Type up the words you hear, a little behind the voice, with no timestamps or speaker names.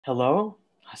Hello,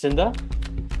 Jacinda?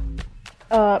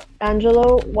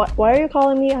 Angelo, why are you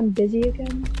calling me? I'm busy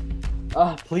again.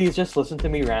 Please just listen to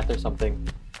me rant or something.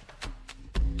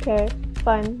 Okay,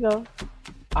 fine, go.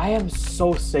 I am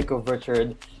so sick of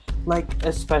Richard, like,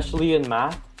 especially in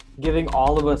math, giving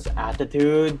all of us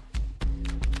attitude.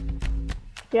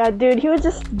 Yeah, dude, he was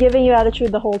just giving you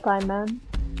attitude the whole time, man.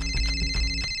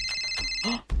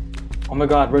 Oh my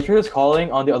god, Richard is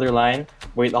calling on the other line.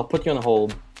 Wait, I'll put you on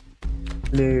hold.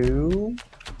 Hello?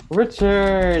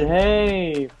 Richard,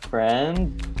 hey,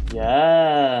 friend.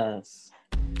 Yes.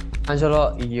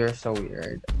 Angelo, you're so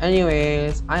weird.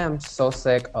 Anyways, I am so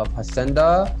sick of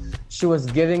Hacinda. She was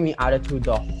giving me attitude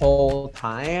the whole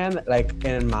time, like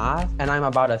in math, and I'm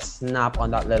about to snap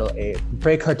on that little ape,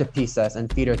 break her to pieces,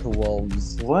 and feed her to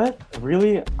wolves. What?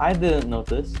 Really? I didn't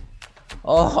notice.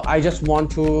 Oh, I just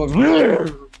want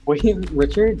to. Wait,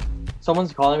 Richard?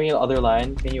 Someone's calling me on the other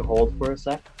line. Can you hold for a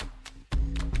sec?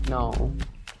 No.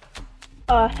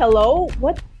 Hello?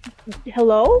 What?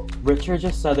 Hello? Richard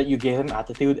just said that you gave him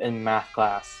attitude in math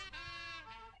class.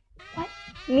 What?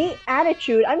 Me?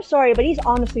 Attitude? I'm sorry, but he's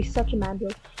honestly such a man, bro.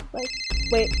 Like,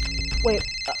 wait, wait,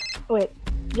 wait.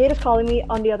 Jada's calling me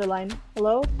on the other line.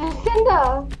 Hello?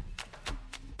 Jacinda,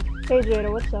 Hey,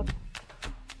 Jada, what's up?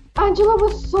 Angela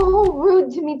was so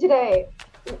rude to me today.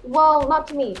 Well, not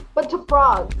to me, but to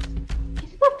frogs. She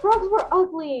said that frogs were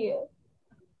ugly.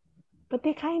 But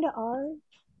they kinda are.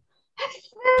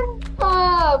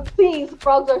 Please,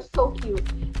 frogs are so cute.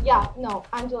 Yeah, no,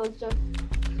 Angela's just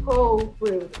so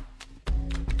rude.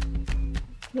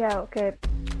 Yeah, okay.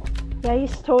 Yeah,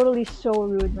 he's totally so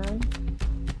rude, man.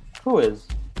 Who is?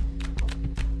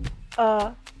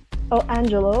 Uh, oh,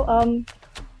 Angelo,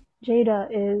 Jada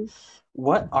is...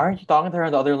 What? Aren't you talking to her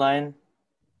on the other line?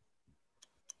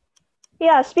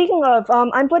 Yeah, speaking of,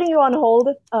 I'm putting you on hold.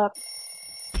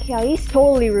 Yeah, he's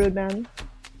totally rude, man.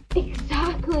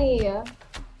 Exactly.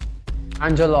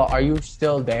 Angelo, are you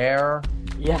still there?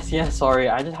 Yes, sorry.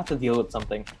 I just have to deal with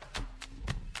something.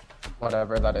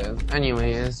 Whatever that is.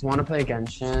 Anyways, wanna play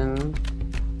Genshin?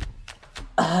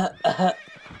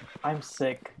 I'm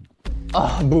sick.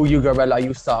 Oh, boo you, Gabriella,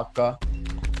 you suck.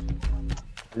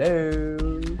 Hello?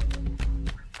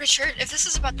 Richard, if this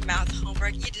is about the math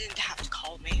homework, you didn't have to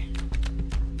call me.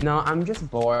 No, I'm just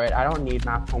bored. I don't need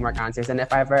math homework answers. And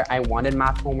if ever I wanted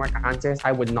math homework answers,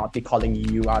 I would not be calling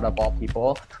you out of all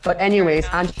people. But anyways,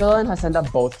 Fair enough. Angela and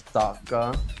Hacinda both suck.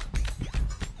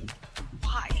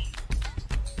 Why?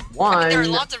 One, There are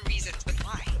lots of reasons, but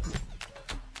why?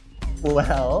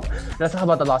 well, let's talk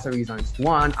about the lots of reasons.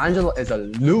 One, Angela is a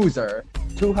loser.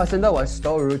 Two, Hacinda was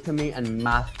so rude to me in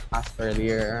math class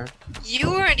earlier.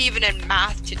 You weren't even in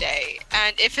math today,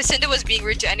 and if Jacinda was being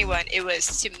rude to anyone, it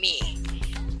was to me.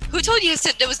 Who told you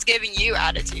Jacinda was giving you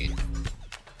attitude?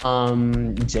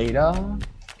 Jada?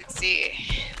 Let's see.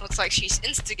 Looks like she's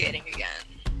instigating again.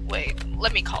 Wait,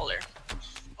 let me call her.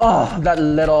 Oh, that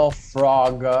little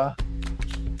frog.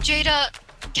 Jada,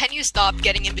 can you stop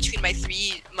getting in between my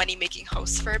three money-making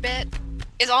hosts for a bit?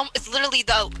 It's literally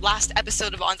the last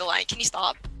episode of On the Line. Can you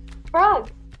stop?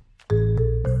 Frogs.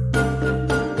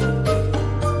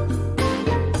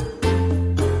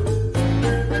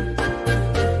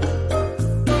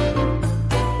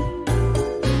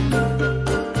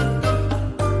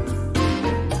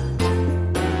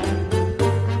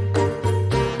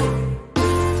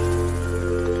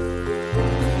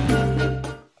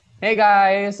 Hey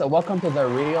guys, welcome to the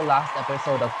real last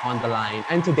episode of On the Line.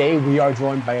 And today we are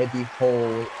joined by the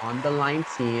whole On the Line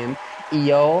team,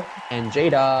 Io and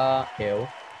Jada. Ew.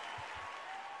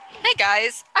 Hey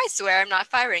guys, I swear I'm not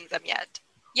firing them yet.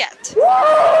 Yet.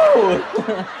 Woo!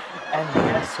 And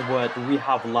guess what? We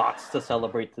have lots to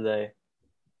celebrate today.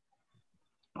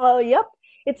 Yep.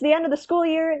 It's the end of the school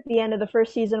year, the end of the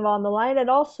first season of On the Line, and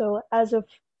also, as of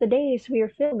the days we are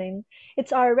filming,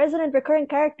 it's our resident recurring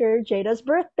character, Jada's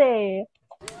birthday.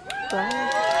 Wow.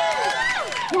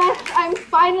 Yes, I'm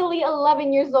finally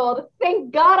 11 years old.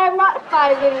 Thank God I'm not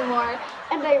 5 anymore.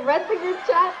 And I read the group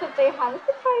chat that they have a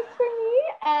surprise for me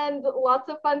and lots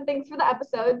of fun things for the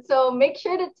episode. So make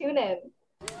sure to tune in.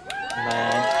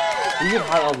 Man, we've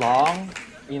had a long,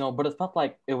 but it felt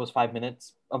like it was 5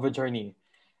 minutes of a journey.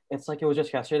 It's like it was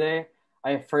just yesterday.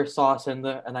 I first saw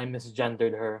Cinda and I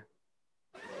misgendered her.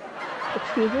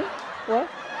 Excuse me? What?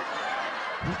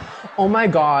 Oh my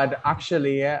god,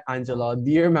 actually, Angela,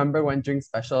 do you remember when during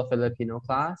special Filipino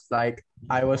class, like,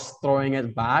 I was throwing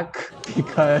it back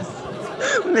because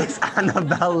Miss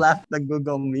Annabelle left the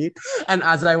Google Meet, and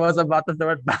as I was about to throw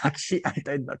it back, she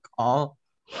entered the call.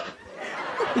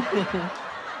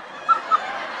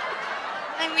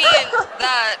 I mean,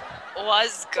 that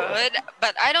was good,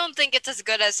 but I don't think it's as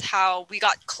good as how we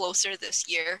got closer this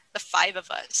year, the 5 of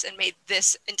us, and made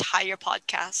this entire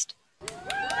podcast.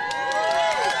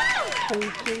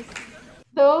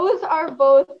 Those are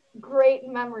both great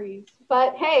memories.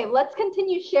 But hey, let's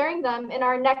continue sharing them in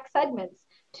our next segments.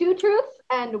 2 truths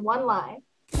and 1 lie.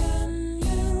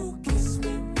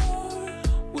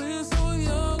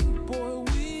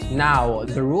 Now,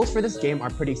 the rules for this game are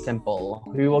pretty simple.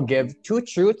 We will give 2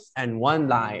 truths and 1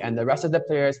 lie, and the rest of the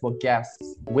players will guess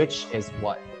which is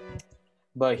what.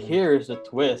 But here's the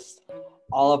twist.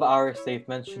 All of our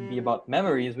statements should be about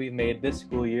memories we've made this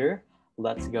school year.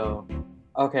 Let's go.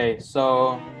 Okay,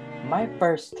 so my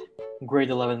first grade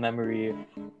 11 memory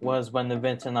was when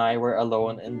Vince and I were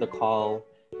alone in the call,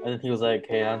 and he was like,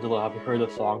 "Hey Angelo, have you heard the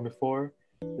song before?"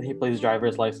 Then he plays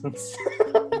Driver's License.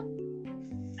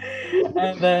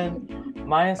 And then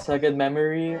my second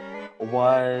memory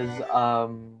was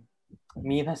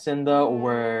me and Jacinda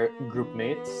were group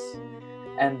mates,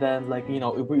 and then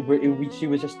she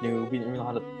was just new. We didn't really know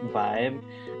how to vibe,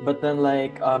 but then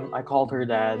I called her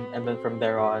dad, and then from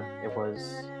there on it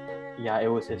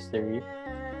was history.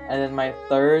 And then my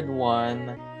third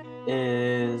one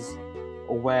is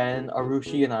when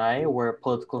Arushi and I were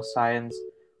political science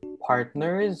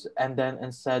partners, and then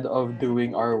instead of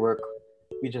doing our work,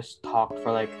 we just talked for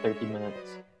 30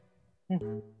 minutes.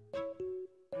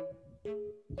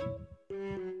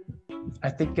 I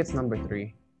think it's number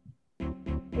 3.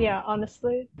 Yeah,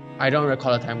 honestly. I don't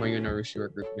recall a time where you and Arushi were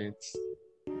group mates.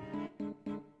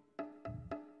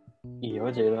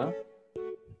 Iyo, Jayla?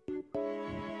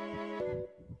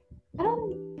 I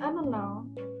don't know.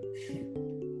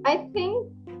 I think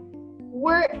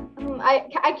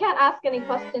I can't ask any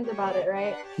questions about it,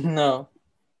 right? No.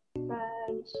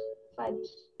 Fudge.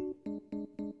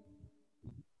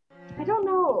 I don't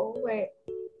know. Wait.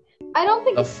 I don't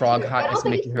think The it's frog two. I hat don't is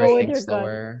think making it's her two. think You're done.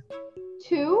 slower.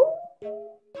 2?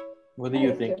 What do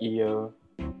you think, Iyo?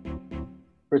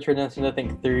 Richard and Jacinda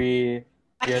think 3.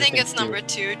 I You guys think it's two. number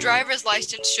 2. Driver's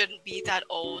license shouldn't be that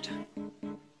old.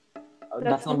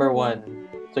 That's number 1.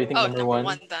 So you think Oh, number number 1?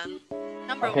 1 then.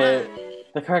 Number Okay. 1.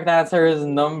 The correct answer is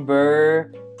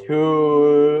number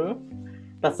 2.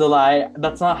 That's a lie.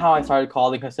 That's not how I started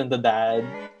calling Jacinda dad.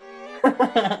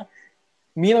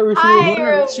 Me and Arushi, You and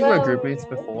Arushi were group mates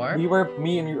before?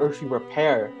 me and Arushi were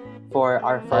pair for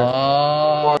our first.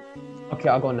 Oh. Okay,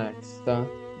 I'll go next.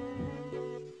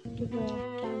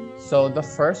 So the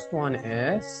first one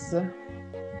is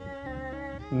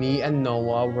me and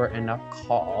Noah were in a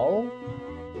call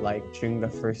during the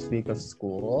first week of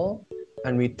school,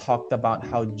 and we talked about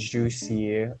how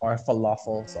juicy our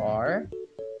falafels are.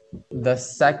 The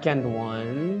second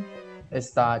one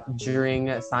is that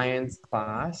during science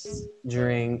class,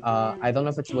 during I don't know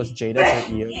if it was Jada's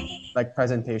or Eve,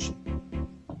 presentation.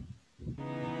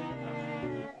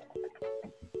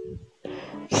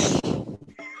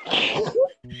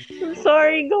 I'm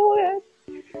sorry, go ahead.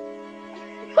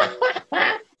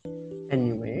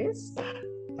 Anyways,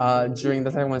 during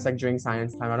the second one, it's during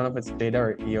science time. I don't know if it's Jada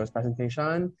or Eo's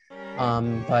presentation,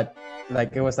 but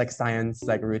it was science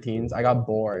routines. I got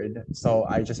bored, so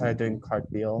I just started doing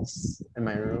cartwheels in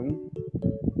my room.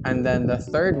 And then the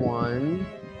third one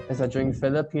is that during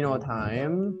Filipino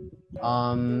time,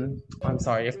 I'm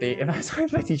sorry if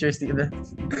my teachers see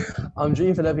this.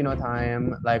 During Filipino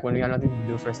time, when we had nothing to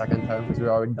do for second term because we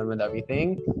were already done with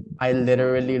everything, I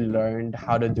literally learned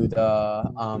how to do the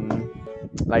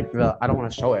I don't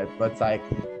want to show it, but it's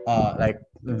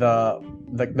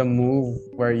the move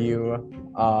where you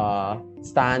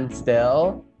stand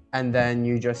still and then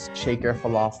you just shake your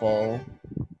falafel.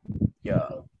 Yeah.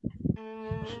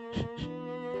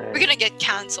 We're gonna get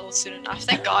cancelled soon enough.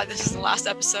 Thank God this is the last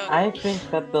episode. I think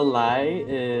that the lie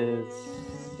is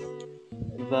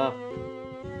the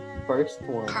first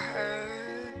one.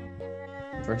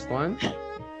 First one?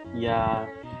 Yeah,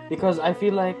 because I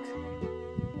feel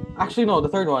actually no, the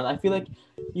third one. I feel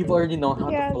you've already known how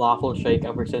Yeah. to falafel shake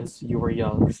ever since you were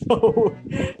young. So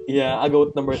yeah, I'll go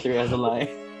with number 3 as a lie.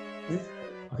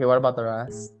 Okay, what about the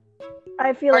rest?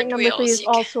 I feel like number 3 Cartwheels, is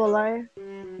also a lie.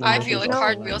 I Number feel three like is also a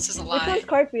lie. cartwheels is a Which lie. one's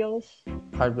cartwheels?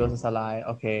 Cartwheels is a lie.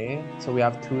 Okay, so we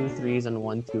have 2 3s and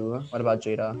 1 2. What about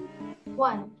Jada?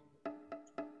 1.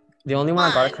 The only one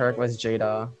I got One. correct was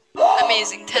Jada.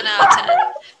 Amazing. 10 out of 10.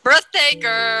 Birthday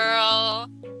girl.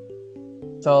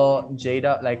 So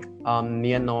Jada,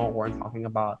 me and Noah weren't talking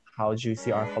about how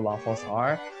juicy our falafels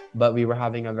are, but we were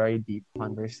having a very deep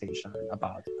conversation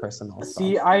about personal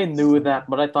See, stuff. I knew that,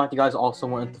 but I thought you guys also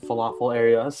went into falafel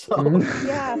areas. So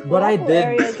Yeah, But I falafel did-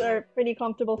 areas are pretty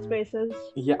comfortable spaces.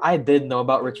 yeah, I did know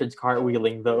about Richard's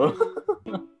cartwheeling though.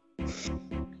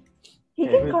 He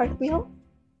can cartwheel.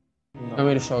 Want No.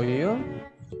 me to show you?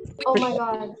 Oh my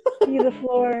god. See the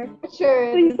floor.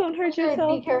 Richard. Please don't hurt Richard, be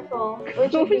yourself. careful. Oh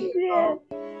Richard, be shit. careful.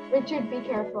 Richard, be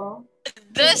careful.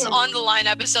 This on the line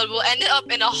episode will end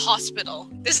up in a hospital.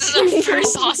 This is our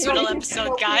first hospital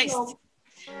episode, guys.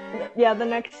 Yeah, the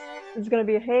next is gonna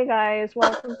be, hey guys,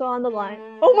 welcome to On the Line.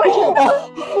 Oh my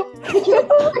god!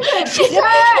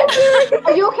 Richard!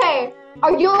 Are you okay?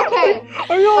 Are you okay?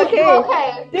 Are you Are you okay?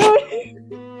 okay?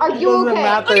 Dude! Are you Doesn't okay?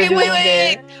 matter. Okay, Just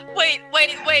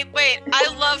wait.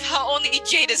 I love how only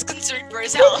Jade is concerned for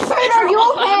his health. Richard, are you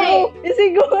okay? Is he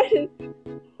good?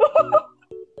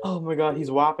 Oh my god, he's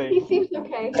He whopping. seems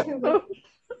okay.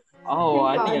 Oh,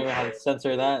 I think God. I'm gonna have to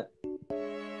censor that.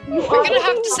 We're gonna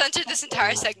have to censor this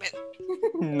entire segment.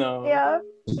 No. Yeah.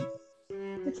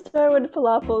 It started with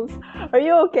falafels. Are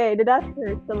you okay? Did that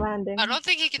hurt, the landing? I don't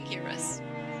think he can hear us.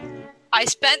 I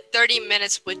spent 30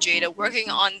 minutes with Jada working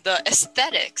on the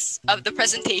aesthetics of the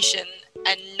presentation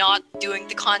and not doing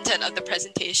the content of the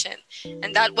presentation.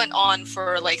 And that went on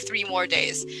for like 3 more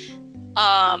days.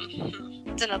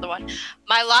 What's another one?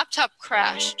 My laptop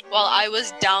crashed while I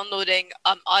was downloading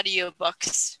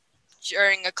audiobooks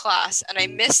during a class, and I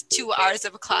missed 2 hours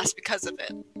of a class because of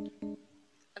it.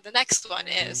 And the next one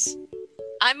is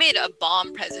I made a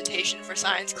bomb presentation for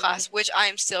science class, which I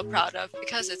am still proud of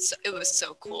because it was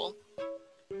so cool.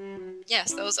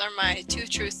 Yes, those are my 2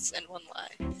 truths and 1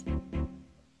 lie.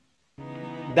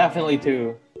 Definitely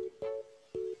 2.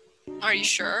 Are you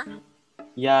sure?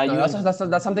 Yeah, No, you.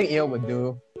 that's something Eo would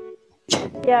do.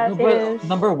 Yes, No, it but is.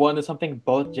 number 1 is something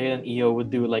both Jade and Eo would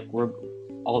do like work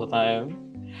all the time.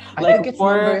 I Like, think it's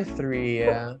for- number 3,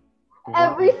 yeah.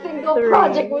 Every single 3.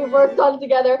 project we worked on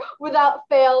together, without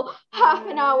fail, half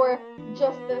an hour,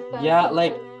 just this. Yeah,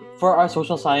 like for our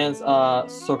social science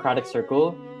Socratic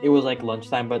circle, it was like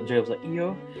lunchtime, but Jade was like,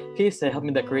 Eo, can you help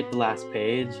me decorate the last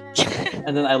page?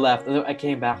 And then I left, and then I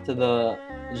came back to the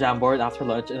Jamboard after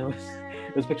lunch, and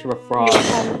it was a picture of a frog. We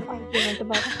had an argument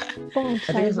about font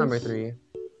I think it's number sizes.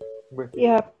 3.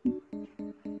 Yeah,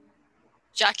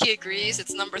 Jackie agrees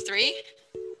it's number 3.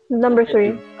 number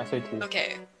 3. I say 2.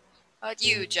 Okay. How about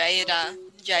you, Jada?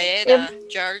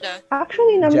 Jarda.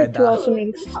 Actually, number 2 Jeddah. also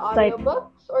makes like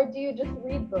audiobooks, or do you just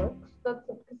read books? That's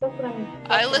what I'm.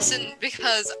 I listen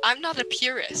because I'm not a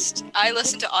purist. I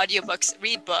listen to audiobooks,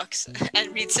 read books,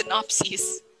 and read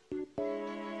synopses.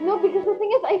 No, because the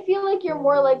thing is, I feel like you're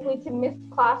more likely to miss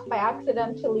class by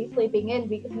accidentally sleeping in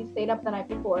because you stayed up the night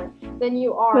before than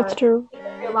you are that's true.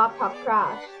 if your laptop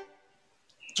crashed.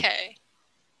 Okay.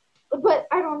 But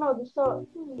I don't know. So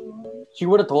She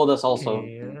would have told us also.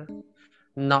 Okay.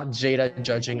 Not Jada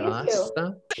judging You us.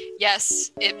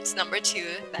 Yes, it's number 2.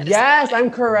 That is Yes, the lie. I'm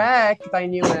correct. I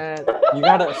knew it. You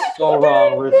got it so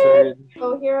wrong, Richard.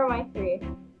 So here are my 3.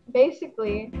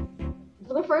 Basically,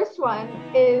 so the first one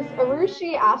is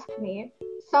Arushi asked me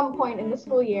some point in the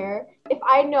school year if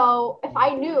I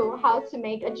knew how to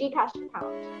make a Gcash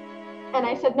account. And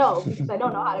I said no, because I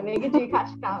don't know how to make a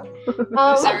Gcash account.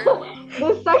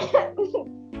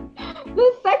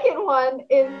 The second one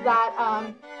is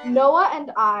that Noah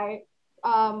and I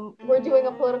were doing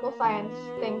a political science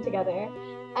thing together,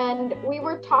 and we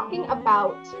were talking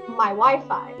about my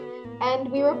Wi-Fi,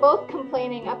 and we were both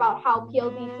complaining about how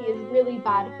PLDT is really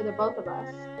bad for the both of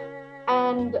us.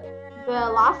 And the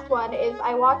last one is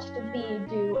I watched V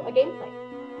do a gameplay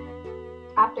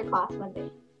after class Monday.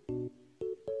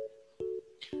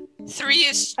 3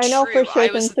 is I know true. for I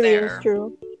certain was 3 there. is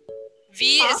true. V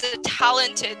is a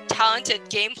talented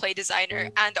gameplay designer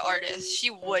and artist. She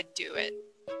would do it.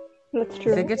 That's I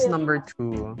true. think it's number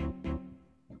 2.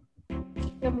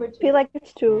 Number I 2. feel like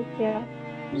it's 2. Yeah.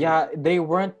 Yeah, they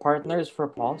weren't partners for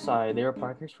Pol Sci. They were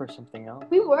partners for something else.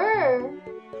 We were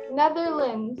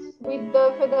Netherlands.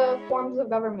 For the forms of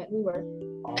government. We were.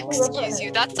 Oh. Excuse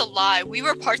you, that's a lie. We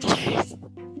were partners.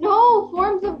 No,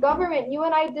 forms of government. You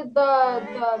and I did the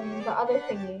other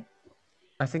thingy.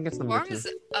 I think it's number 2. Forms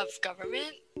of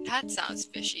government? That sounds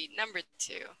fishy. Number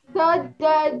 2.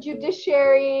 The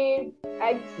judiciary.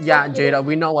 Yeah, Jada,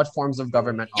 we know what forms of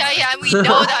government are. Yeah, we know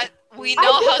that. We know I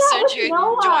how did that with Sergio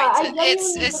Noah. I joins it. genuinely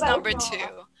It's did that number with 2.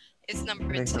 Noah. It's I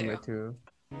number think 2. number 2.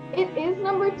 It is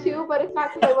number 2, but it's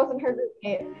not because I wasn't her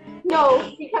groupmate.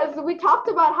 No, because we talked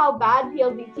about how bad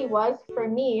PLDT was for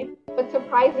me, but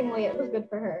surprisingly, it was good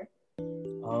for her.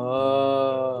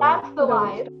 Oh. That's the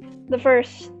lie. The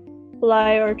first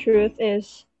lie or truth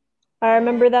is I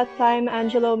remember that time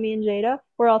Angelo, me, and Jada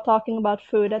were all talking about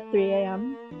food at 3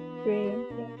 a.m. 3 a.m.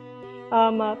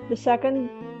 Yeah. The second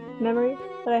memory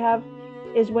that I have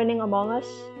is winning Among Us.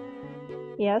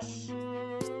 Yes.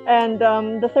 And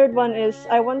the third one is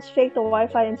I once faked a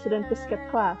Wi-Fi incident to skip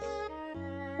class.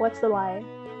 What's the lie?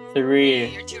 3.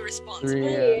 You're too responsible.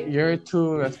 Three. You're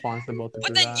too responsible to But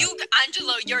do then that. you,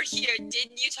 Angelo, you're here.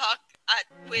 Didn't you talk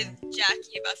with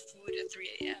Jackie about food at 3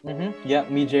 a.m.? Yeah,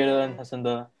 me, Jada, and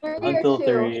Hacinda 3 or until 2?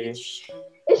 3. Is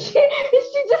she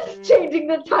just changing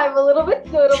the time a little bit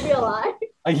so it'll be a lie?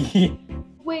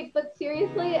 Wait, but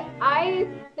seriously, I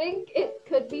think it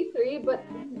could be 3, but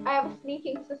I have a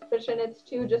sneaking suspicion it's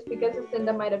 2 just because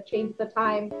Jacinda might have changed the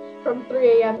time from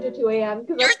 3 a.m. to 2 a.m.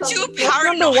 You're too What's number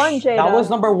paranoid. 1, Jada? That was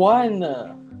number 1.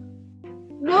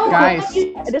 No, Guys,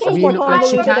 This was is more like,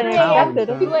 she convoluted can't than I count.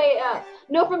 expected. 2 a.m.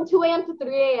 No, from 2 a.m. to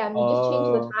 3 a.m. You just changed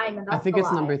Oh. the time, and I that's think the it's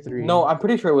lie. number 3. No, I'm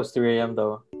pretty sure it was 3 a.m.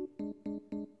 though.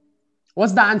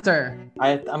 What's the answer?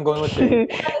 I'm going with 3. Isn't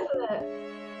it?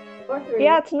 Or 3.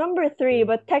 Yeah, it's number 3,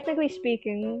 but technically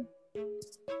speaking,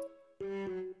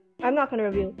 I'm not gonna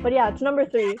reveal. But yeah, it's number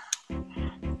 3.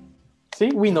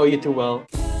 See, we know you too well.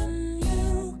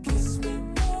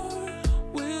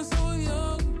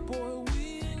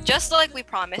 Just like we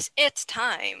promised, it's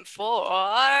time for.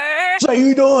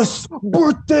 Jada's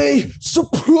birthday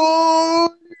surprise!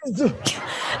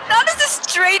 That is the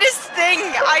straightest thing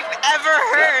I've ever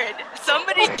heard.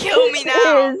 Somebody kill me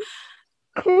now.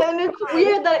 And it's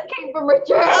weird that it came from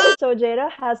Richard. So Jada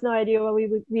has no idea what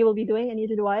we will be doing, and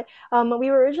neither do I.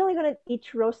 We were originally gonna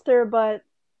each roaster, but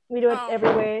we do it Oh,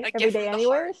 every gift day from the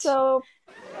anyway. heart. So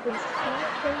it's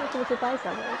not very much of a surprise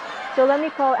that way. So let me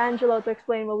call Angelo to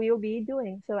explain what we will be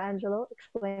doing. So Angelo,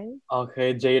 explain.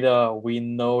 Okay, Jada, we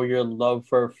know your love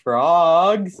for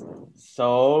frogs,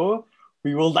 so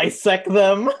we will dissect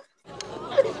them.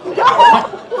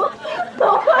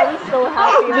 I'm so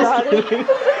happy about Just it. kidding.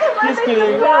 Just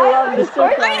kidding. I love this I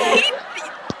surprise. hate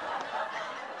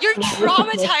You're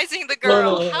traumatizing the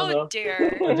girl. How No.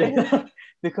 dare. Jada,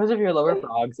 because of your love for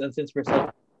frogs, and since we're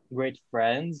such great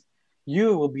friends,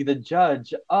 you will be the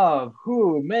judge of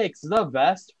who makes the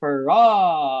best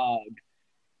frog.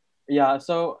 Yeah,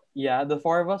 so yeah, the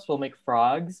 4 of us will make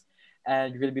frogs,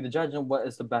 and you're gonna be the judge on what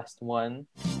is the best one.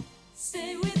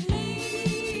 Stay with me.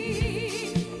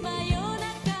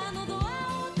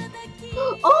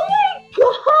 Oh my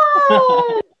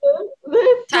god!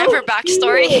 This Time so for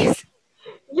backstory. cute.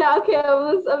 Yeah, okay,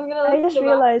 I'm gonna I look just it up.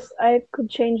 realized I could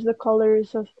change the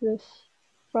colors of this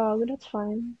frog. That's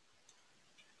fine.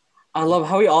 I love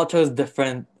how we all chose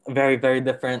different, very, very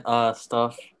different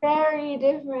stuff. Very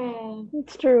different.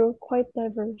 It's true, quite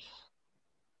diverse.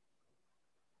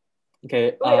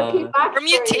 Okay, Wait, okay, backstory.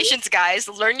 Permutations, guys.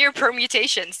 Learn your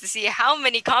permutations to see how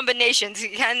many combinations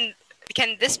can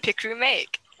this picture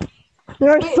make.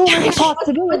 There are Wait, so many what's the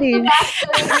possibilities.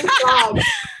 backstory of your frog?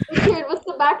 Richard, what's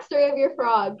the backstory of your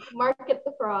frog? Market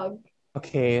the frog.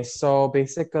 Okay, so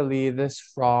basically this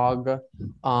frog,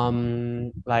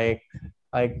 like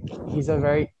he's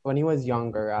when he was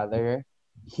younger rather,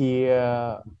 he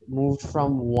moved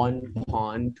from one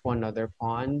pond to another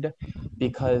pond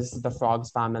because the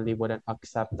frog's family wouldn't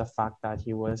accept the fact that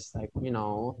he was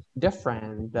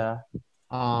different.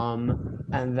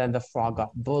 And then the frog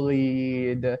got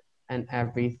bullied and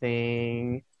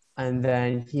everything. And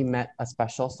then he met a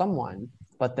special someone,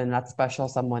 but then that special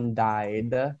someone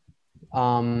died,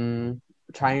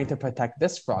 trying to protect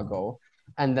this froggo.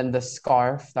 And then the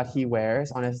scarf that he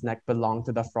wears on his neck belonged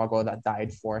to the froggo that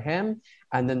died for him.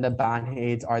 And then the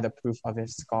band-aids are the proof of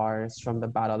his scars from the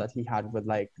battle that he had with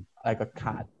like a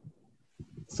cat.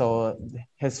 So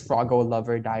his froggo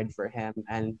lover died for him,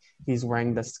 and he's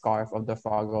wearing the scarf of the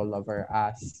froggo lover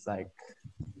as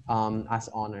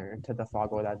honor to the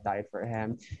froggo that died for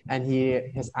him. And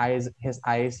his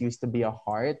eyes used to be a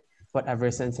heart, but ever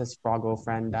since his froggo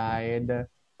friend died,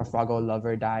 or froggo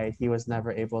lover died, he was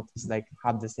never able to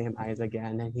have the same eyes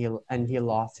again, and he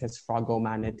lost his froggo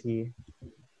manatee.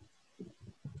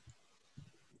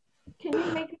 Can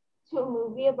you make it to a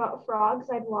movie about frogs?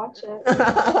 I'd watch it.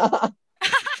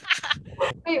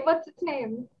 Wait, what's its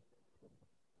name?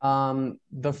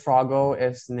 The froggo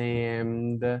is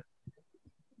named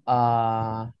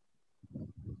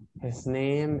his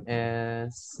name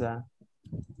is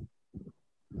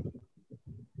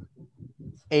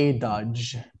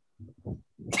Adudge.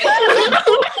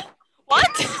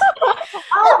 What?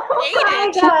 Oh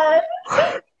my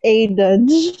god!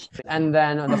 Adudge. And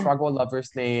then the froggo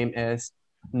lover's name is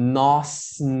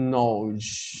Nosnoj.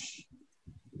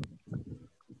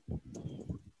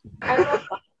 I don't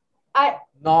know.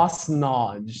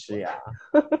 Nosnoj, yeah.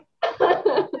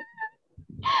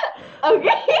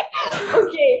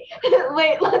 Okay.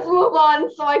 Wait, let's move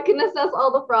on so I can assess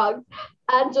all the frogs.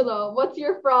 Angelo, what's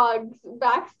your frog's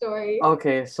backstory?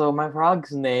 Okay, so my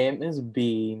frog's name is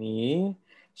Beanie.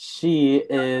 She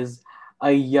is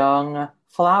a young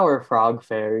flower frog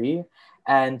fairy,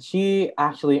 and she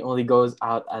actually only goes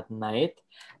out at night.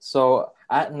 So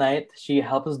at night she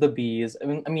helps the bees.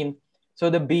 So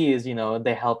the bees,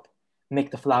 they help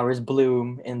make the flowers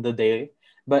bloom in the day,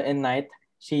 but in night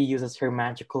she uses her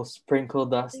magical sprinkle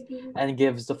dust and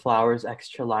gives the flowers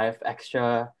extra life,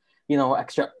 extra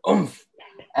oomph.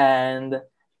 And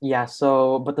yeah,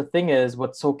 so but the thing is,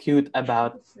 what's so cute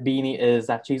about Beanie is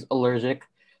that she's allergic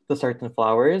to certain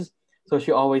flowers. So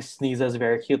she always sneezes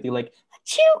very cutely, like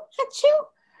achoo, achoo.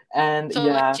 And So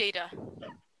like yeah, Jada.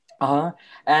 uh-huh.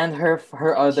 And her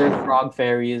other frog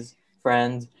fairies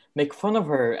friends make fun of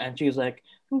her, and she's like,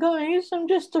 "Guys, I'm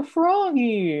just a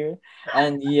froggy."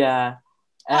 And yeah,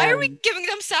 Why are we and giving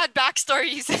them sad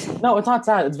backstories? no, it's not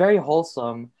sad. It's very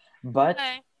wholesome. But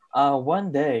Okay.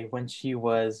 one day when she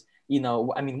was,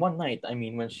 one night,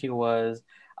 when she was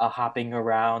hopping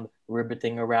around,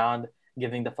 ribbiting around,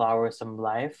 giving the flowers some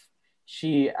life,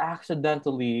 she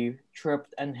accidentally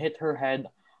tripped and hit her head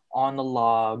on a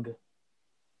log,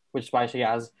 which is why she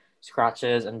has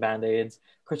scratches and band-aids,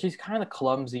 because she's kind of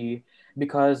clumsy.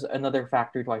 Because another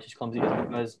factor to why she's clumsy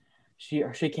is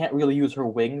because she can't really use her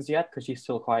wings yet because she's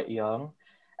still quite young.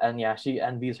 And yeah, she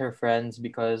envies her friends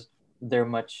because they're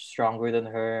much stronger than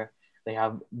her. They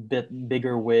have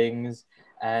bigger wings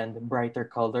and brighter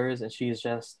colors, and she's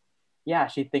just, yeah,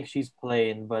 she thinks she's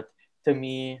plain. But to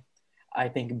me, I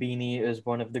think Beanie is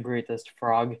one of the greatest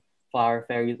frog flower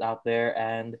fairies out there.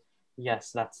 And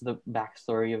yes, that's the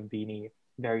backstory of Beanie.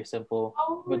 Very simple,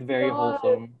 Oh but my very god.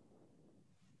 wholesome.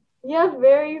 Yeah,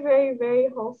 very, very, very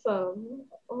wholesome.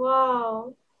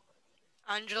 Wow.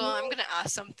 Angela, I'm gonna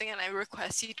ask something, and I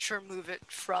request you to remove it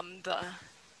from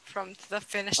the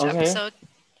finished Okay. episode.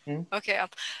 Hmm? Okay.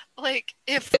 Like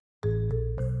if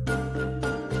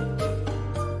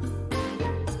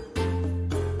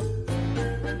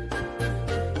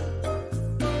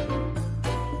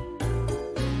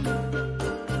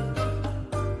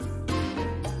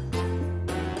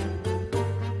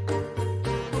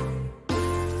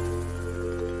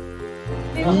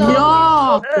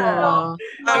Yuck!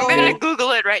 I'm gonna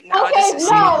Google it right now. Okay, Just to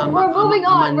see. no, we're moving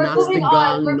on. We're moving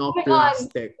on. manastigang We're no moving on.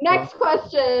 plastic. Next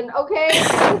question, okay?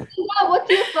 Jacinda, what's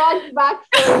your frog's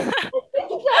backstory?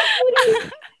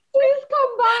 Jacinda, please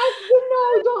come back.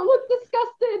 No, don't look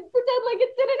disgusted. Pretend like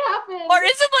it didn't happen. Or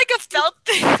is it like a felt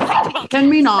thing? Can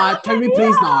we not? Can we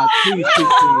please not? Please, please,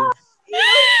 please.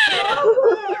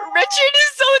 Richard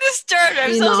is so disturbed.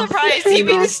 I'm so Enough. surprised he'd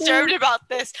be Enough. disturbed about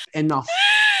this. Enough.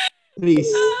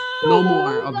 Please. No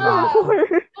more of that.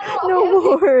 No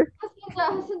Okay, more.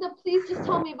 Jacinda, please just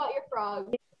tell me about your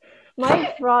frog.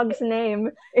 My frog's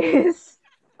name is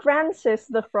Francis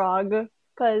the Frog,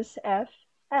 cause F,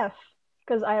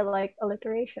 cause I like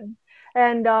alliteration.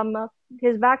 And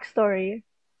his backstory.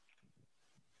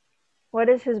 What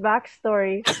is his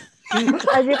backstory?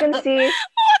 As you can see,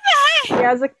 What the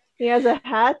heck? he has a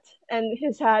hat, and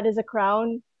his hat is a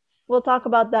crown. We'll talk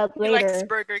about that He likes later.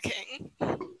 Burger King.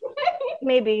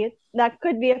 Maybe that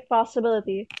could be a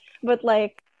possibility. But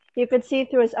like, you could see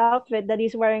through his outfit that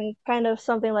he's wearing kind of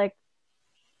something like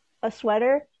a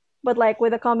sweater, but like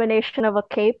with a combination of a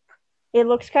cape. It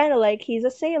looks kind of like he's a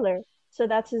sailor. So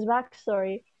that's his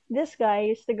backstory. This guy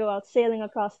used to go out sailing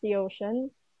across the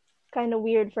ocean. Kind of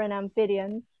weird for an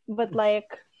amphibian, but like,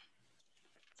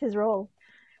 it's his role.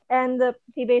 And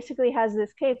he basically has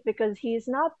this cape because he's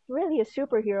not really a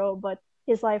superhero, but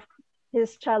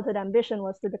his childhood ambition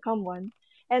was to become one.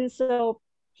 And so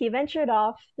he ventured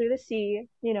off through the sea,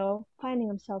 finding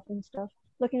himself and stuff,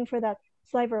 looking for that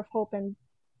sliver of hope and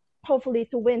hopefully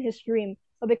to win his dream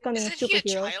of becoming a Isn't he a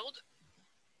superhero. child?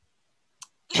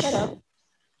 Shut up.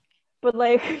 But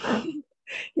like,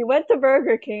 he went to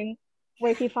Burger King,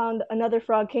 where he found another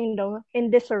frog kingdom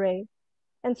in disarray.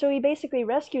 And so he basically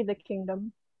rescued the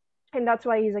kingdom, and that's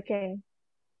why he's a king.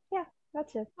 Yeah,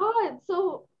 that's it. God,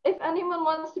 so if anyone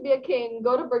wants to be a king,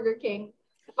 go to Burger King.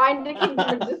 Find the kingdom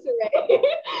in disarray.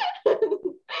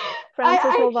 Francis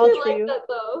I will actually vouch for like you. that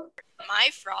though. My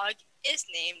frog is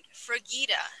named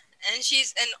Frigida, and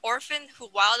she's an orphan who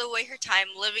whiled away her time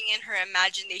living in her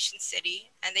imagination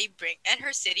city, and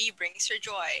her city brings her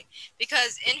joy.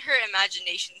 Because in her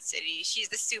imagination city, she's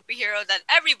the superhero that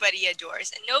everybody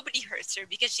adores, and nobody hurts her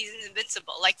because she's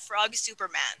invincible, like Frog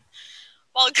Superman.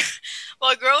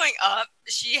 While growing up,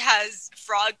 she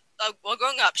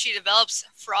develops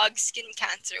frog skin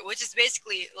cancer, which is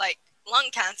basically like lung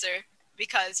cancer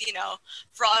because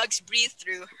frogs breathe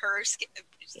through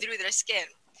their skin.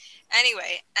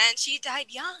 Anyway, and she died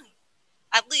young.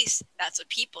 At least that's what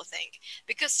people think,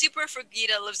 because Super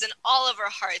Frigida lives in all of our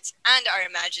hearts and our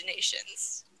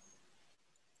imaginations.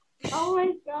 Oh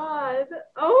my god.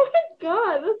 Oh my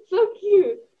god, that's so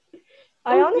cute.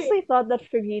 I Okay. honestly thought that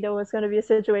Frigida was gonna be a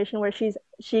situation where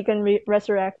she can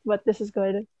resurrect, but this is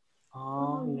good.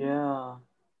 Oh yeah.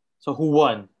 So who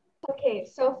won? Okay,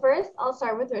 so first I'll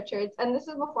start with Richards, and this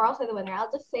is before I'll say the winner.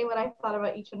 I'll just say what I thought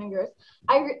about each one of yours.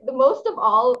 The most of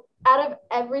all, out of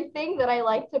everything that I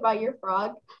liked about your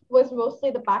frog was mostly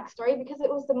the backstory because it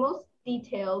was the most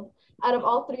detailed out of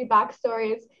all three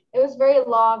backstories. It was very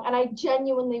long, and I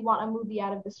genuinely want a movie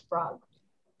out of this frog.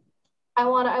 I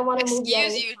want a movie out of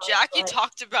Excuse this you, frog Jackie story.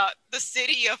 talked about the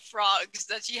city of frogs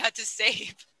that she had to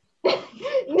save.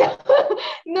 no,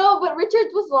 no, but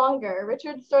Richard's was longer.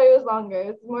 Richard's story was longer.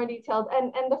 It's more detailed,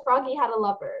 and the froggy had a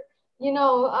lover. You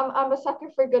know, I'm a sucker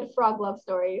for good frog love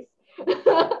stories.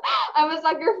 I'm a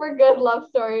sucker for good love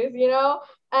stories. You know,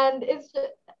 and it's just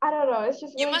I don't know. It's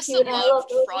just You really must have cute, and I love loved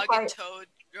the little Frog and heart. Toad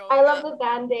I growing love up. the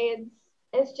band-aids.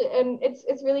 It's just and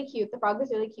it's really cute. The frog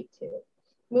is really cute too.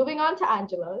 Moving on to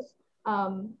Angelo's.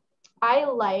 Um, I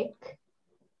like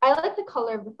I like the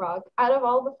color of the frog. Out of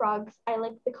all the frogs, I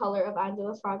like the color of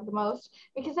Angela's frog the most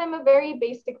because I'm a very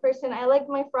basic person. I like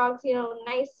my frogs, you know,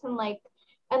 nice and like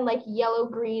yellow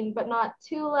green, but not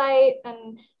too light.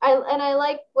 And I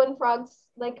like when frogs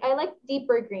like I like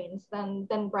deeper greens than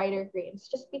brighter greens,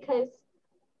 just because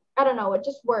I don't know, it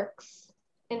just works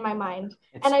in my mind.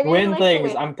 It's And I really twin like the things.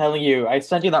 way. I'm telling you. I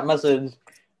sent you that message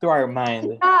through our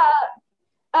mind. Yeah,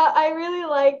 I really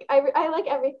like I like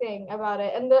everything about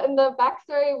it, and the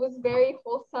backstory was very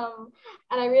wholesome,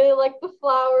 and I really like the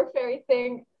flower fairy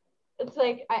thing. It's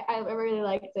like I really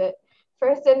liked it.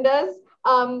 For Cinda's,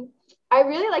 I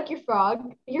really like your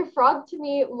frog. Your frog to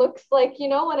me looks like you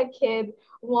know when a kid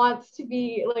wants to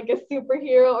be like a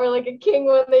superhero or like a king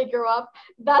when they grow up.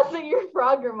 That's what your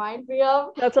frog reminds me of.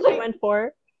 That's what I Like went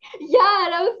for. yeah,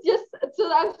 and I was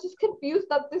just confused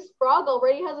that this frog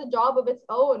already has a job of its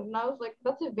own. And I was like,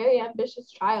 that's a very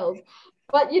ambitious child.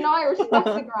 But you know, I respect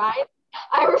the grind.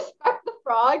 I respect the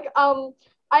frog.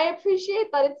 I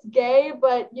appreciate that it's gay,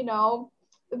 but you know,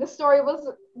 the story was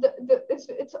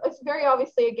it's very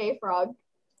obviously a gay frog.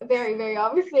 Very, very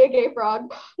obviously a gay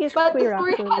frog. He's But the queer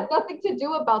story actually. had nothing to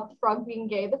do about the frog being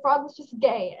gay. The frog was just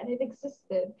gay and it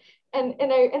existed. And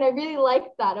I really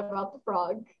liked that about the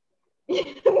frog.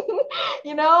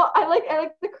 You know, I like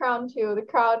the crown too. The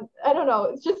crown, I don't know.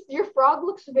 It's just your frog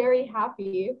looks very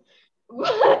happy.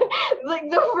 Like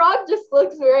the frog just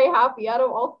looks very happy. Out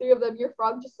of all three of them, your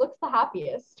frog just looks the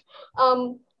happiest.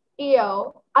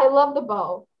 Eo, I love the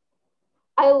bow.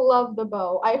 I love the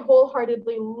bow. I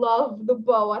wholeheartedly love the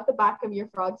bow at the back of your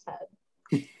frog's head.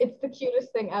 It's the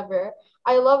cutest thing ever.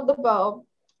 I love the bow.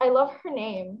 I love her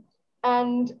name.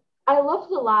 And I love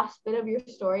the last bit of your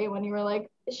story when you were like,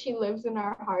 she lives in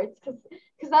our hearts,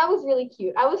 because that was really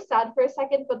cute. I was sad for a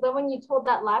second, but then when you told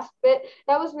that last bit,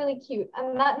 that was really cute.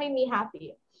 And that made me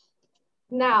happy.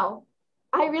 Now,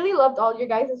 I really loved all your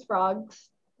guys' frogs,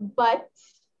 but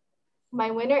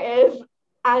my winner is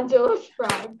Angela's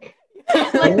frog.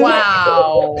 Like,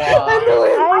 Wow.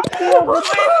 I feel Twin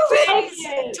this. things!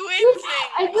 it. Twin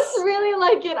I things! just really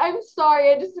like it. I'm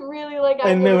sorry. I just really like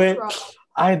I knew Angela's it. frog.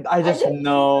 I just just really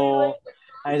know. like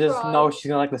I just frog. know she's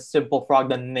gonna like the simple frog,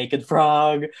 the naked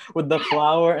frog with the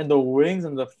flower and the wings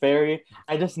and the fairy.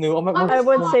 I just knew. Oh my! I'm I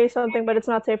would sorry. say something, but it's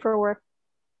not safe for work.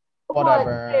 What?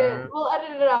 Whatever. Say it. We'll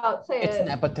edit it out. Say It's it.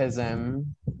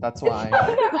 nepotism. That's why.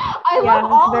 I love Yeah,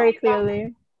 all very of you guys.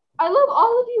 clearly. I love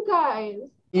all of you guys.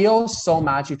 Eo's so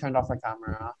mad she turned off her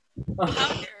camera. How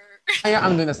dare.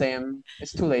 I'm doing the same.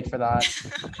 It's too late for that.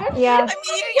 Yeah. I'm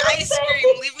eating ice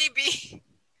cream. Leave me be.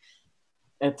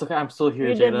 It's okay. I'm still here,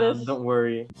 You did Jada. this. Don't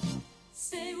worry.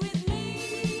 Stay with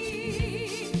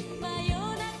me 真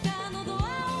夜中のド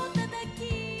アを叩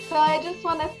き So I just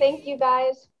want to thank you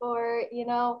guys for, you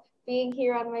know, being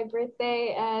here on my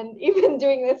birthday and even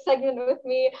doing this segment with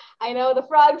me. I know the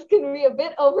frogs can be a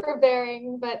bit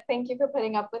overbearing, but thank you for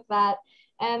putting up with that.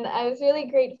 And I was really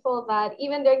grateful that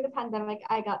even during the pandemic,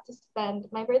 I got to spend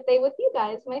my birthday with you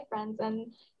guys, my friends,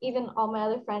 and even all my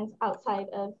other friends outside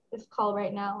of this call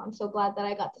right now. I'm so glad that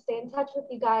I got to stay in touch with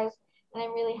you guys. And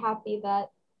I'm really happy that,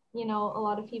 you know, a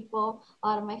lot of people, a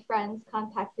lot of my friends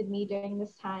contacted me during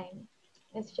this time.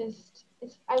 I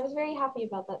was very happy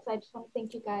about that. So I just want to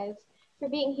thank you guys for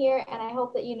being here. And I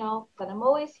hope that you know that I'm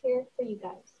always here for you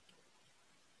guys.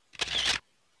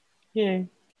 Yay.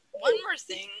 One more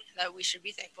thing that we should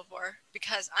be thankful for,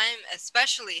 because I'm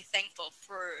especially thankful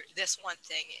for this one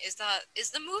thing, is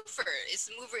the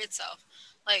mover itself.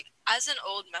 Like, as an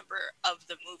old member of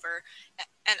the mover,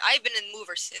 and I've been in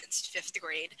mover since 5th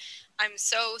grade, I'm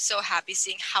so happy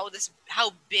seeing how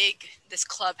big this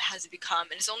club has become,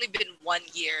 and it's only been 1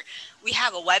 year. We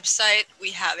have a website,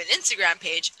 we have an Instagram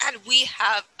page, and we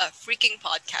have a freaking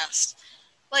podcast.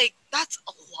 Like, that's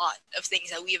a lot of things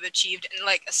that we have achieved in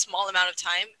like a small amount of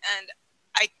time, and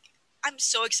I'm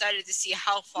so excited to see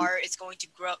how far it's going to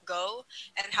go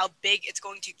and how big it's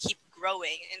going to keep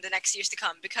growing in the next years to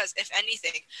come. Because if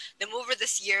anything, the mover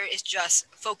this year is just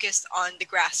focused on the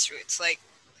grassroots. Like,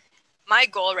 my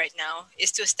goal right now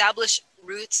is to establish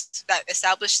roots that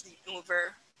establish the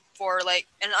mover for like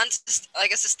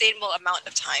like a sustainable amount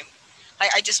of time.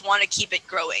 Like, I just want to keep it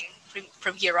growing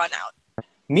from here on out.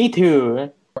 Me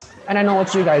too. And I know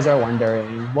what you guys are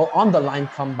wondering. Will On the Line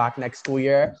come back next school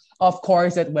year? Of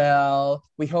course it will.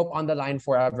 We hope On the Line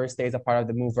forever stays a part of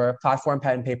the Mover platform,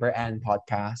 pen, paper, and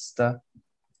podcast.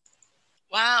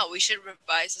 Wow, we should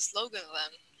revise the slogan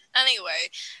then. Anyway,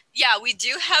 yeah, we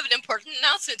do have an important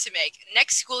announcement to make.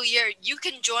 Next school year, you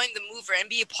can join the mover and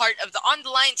be a part of the On the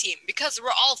Line team because we're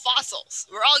all fossils.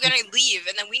 We're all going to leave,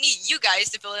 and then we need you guys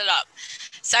to fill it up.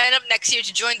 Sign up next year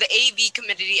to join the AV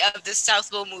committee of the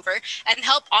Southville Mover and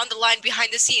help On the Line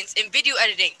behind the scenes in video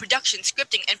editing, production,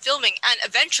 scripting, and filming, and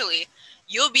eventually,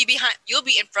 you'll be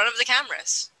in front of the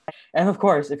cameras. And of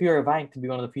course, if you're vying to be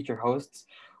one of the future hosts,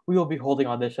 we will be holding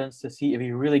auditions to see if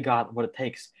you really got what it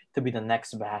takes to be the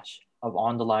next batch of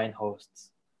On the Line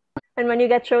hosts. And when you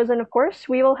get chosen, of course,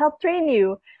 we will help train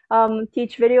you,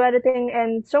 teach video editing,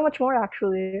 and so much more,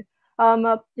 actually.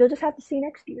 You'll just have to see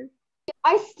next year.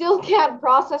 I still can't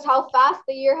process how fast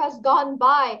the year has gone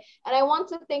by. And I want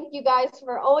to thank you guys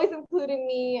for always including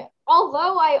me,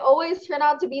 although I always turn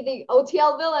out to be the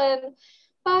OTL villain.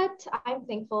 But I'm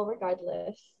thankful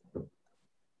regardless.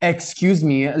 Excuse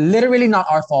me, literally not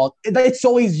our fault. It's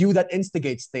always you that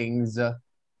instigates things.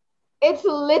 It's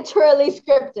literally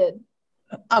scripted.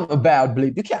 I'm a bad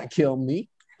bleep. You can't kill me.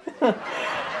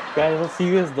 Guys, let's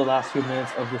use the last few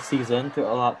minutes of the season to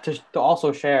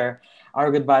also share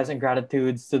our goodbyes and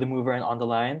gratitudes to the mover and On the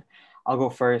Line. I'll go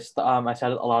first. I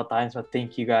said it a lot of times, but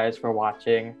thank you guys for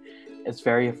watching. It's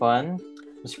very fun.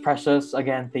 Ms. Precious,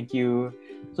 again, thank you.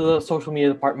 To the social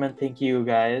media department, thank you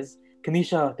guys.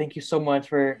 Kanisha, thank you so much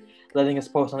for letting us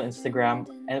post on Instagram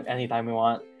anytime we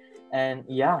want. And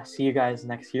yeah, see you guys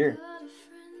next year.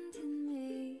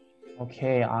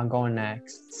 Okay, I'll go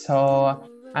next. So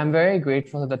I'm very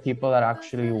grateful to the people that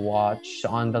actually watch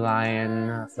On the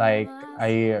Line. Like,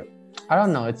 I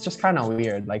don't know, it's just kind of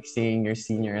weird, like seeing your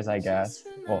seniors, I guess,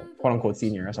 well, quote unquote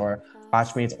seniors, or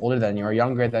batchmates older than you or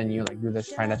younger than you, like do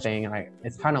this kind of thing. And like,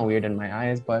 it's kind of weird in my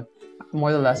eyes, but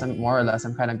more or less,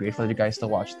 I'm kind of grateful that you guys still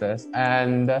watch this.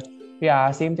 And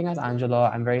yeah, same thing as Angelo.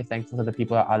 I'm very thankful to the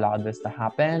people that allowed this to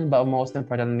happen. But most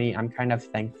importantly, I'm kind of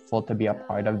thankful to be a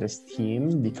part of this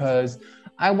team because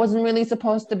I wasn't really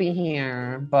supposed to be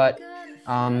here, but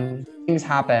things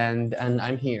happened and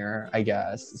I'm here, I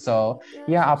guess. So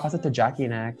yeah, I'll pass it to Jackie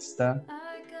next.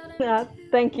 Yeah,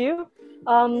 thank you.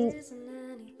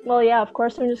 Well, yeah, of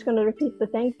course, I'm just going to repeat the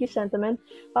thank you sentiment.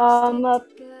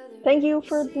 Thank you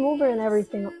for the mover and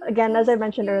everything. Again, as I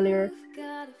mentioned earlier,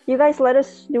 you guys let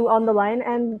us do On the Line,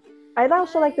 and I'd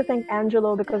also like to thank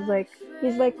Angelo because, like,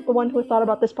 he's like the one who thought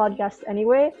about this podcast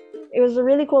anyway. It was a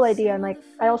really cool idea, and like,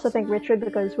 I also thank Richard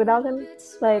because without him,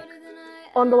 like,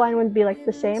 On the Line wouldn't be like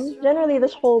the same. Generally,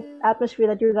 this whole atmosphere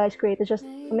that you guys create is just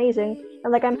amazing,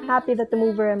 and like, I'm happy that the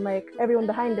mover and like everyone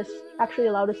behind us actually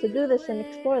allowed us to do this and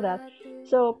explore that.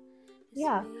 So,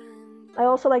 yeah. I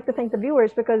also like to thank the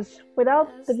viewers because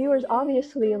without the viewers,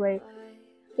 obviously, like,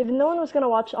 if no one was going to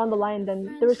watch On the Line,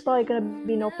 then there was probably going to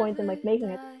be no point in like making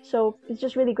it. So it's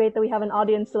just really great that we have an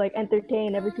audience to like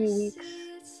entertain every few weeks.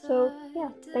 So yeah,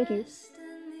 thank you.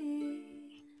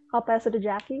 I'll pass it to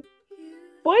Jackie.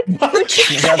 What?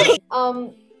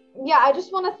 Yeah, I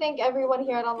just want to thank everyone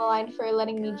here at On the Line for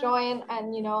letting me join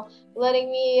and, you know, letting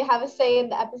me have a say in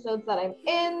the episodes that I'm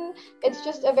in. It's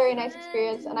just a very nice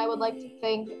experience, and I would like to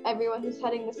thank everyone who's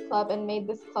heading this club and made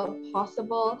this club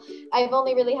possible. I've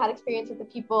only really had experience with the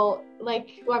people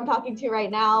like who I'm talking to right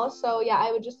now. So yeah,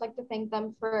 I would just like to thank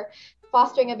them for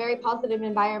fostering a very positive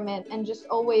environment and just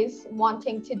always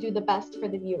wanting to do the best for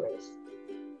the viewers.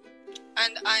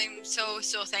 And I'm so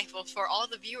thankful for all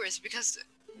the viewers because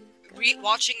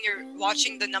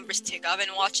watching the numbers tick up and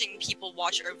watching people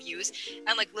watch our views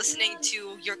and like listening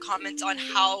to your comments on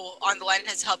how On the Line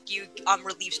has helped you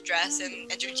relieve stress and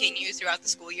entertain you throughout the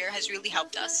school year has really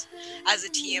helped us as a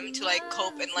team to like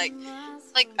cope and like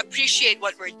appreciate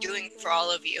what we're doing for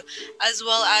all of you, as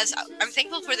well as I'm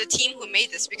thankful for the team who made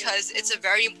this because it's a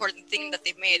very important thing that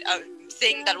they've made, a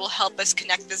thing that will help us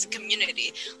connect as a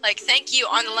community. Like, thank you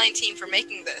On the Line team for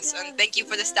making this, and thank you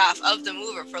for the staff of the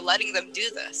mover for letting them do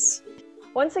this.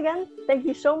 Once again, thank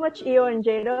you so much, Io and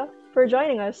Jada, for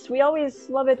joining us. We always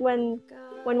love it when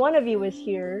one of you is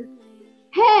here.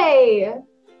 Hey!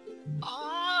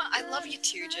 I love love you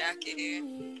too, Jackie.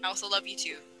 I also love you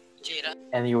too, Jada.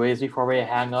 Anyways, before we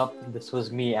hang up, this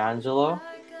was me, Angelo.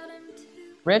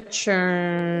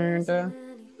 Richard.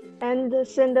 And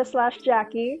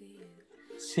Cinda/Jackie.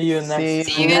 See you next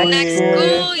See you next year.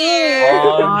 school year.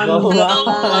 On the On the line.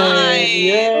 line.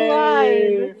 Yay.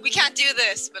 Line. We can't do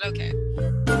this, but okay.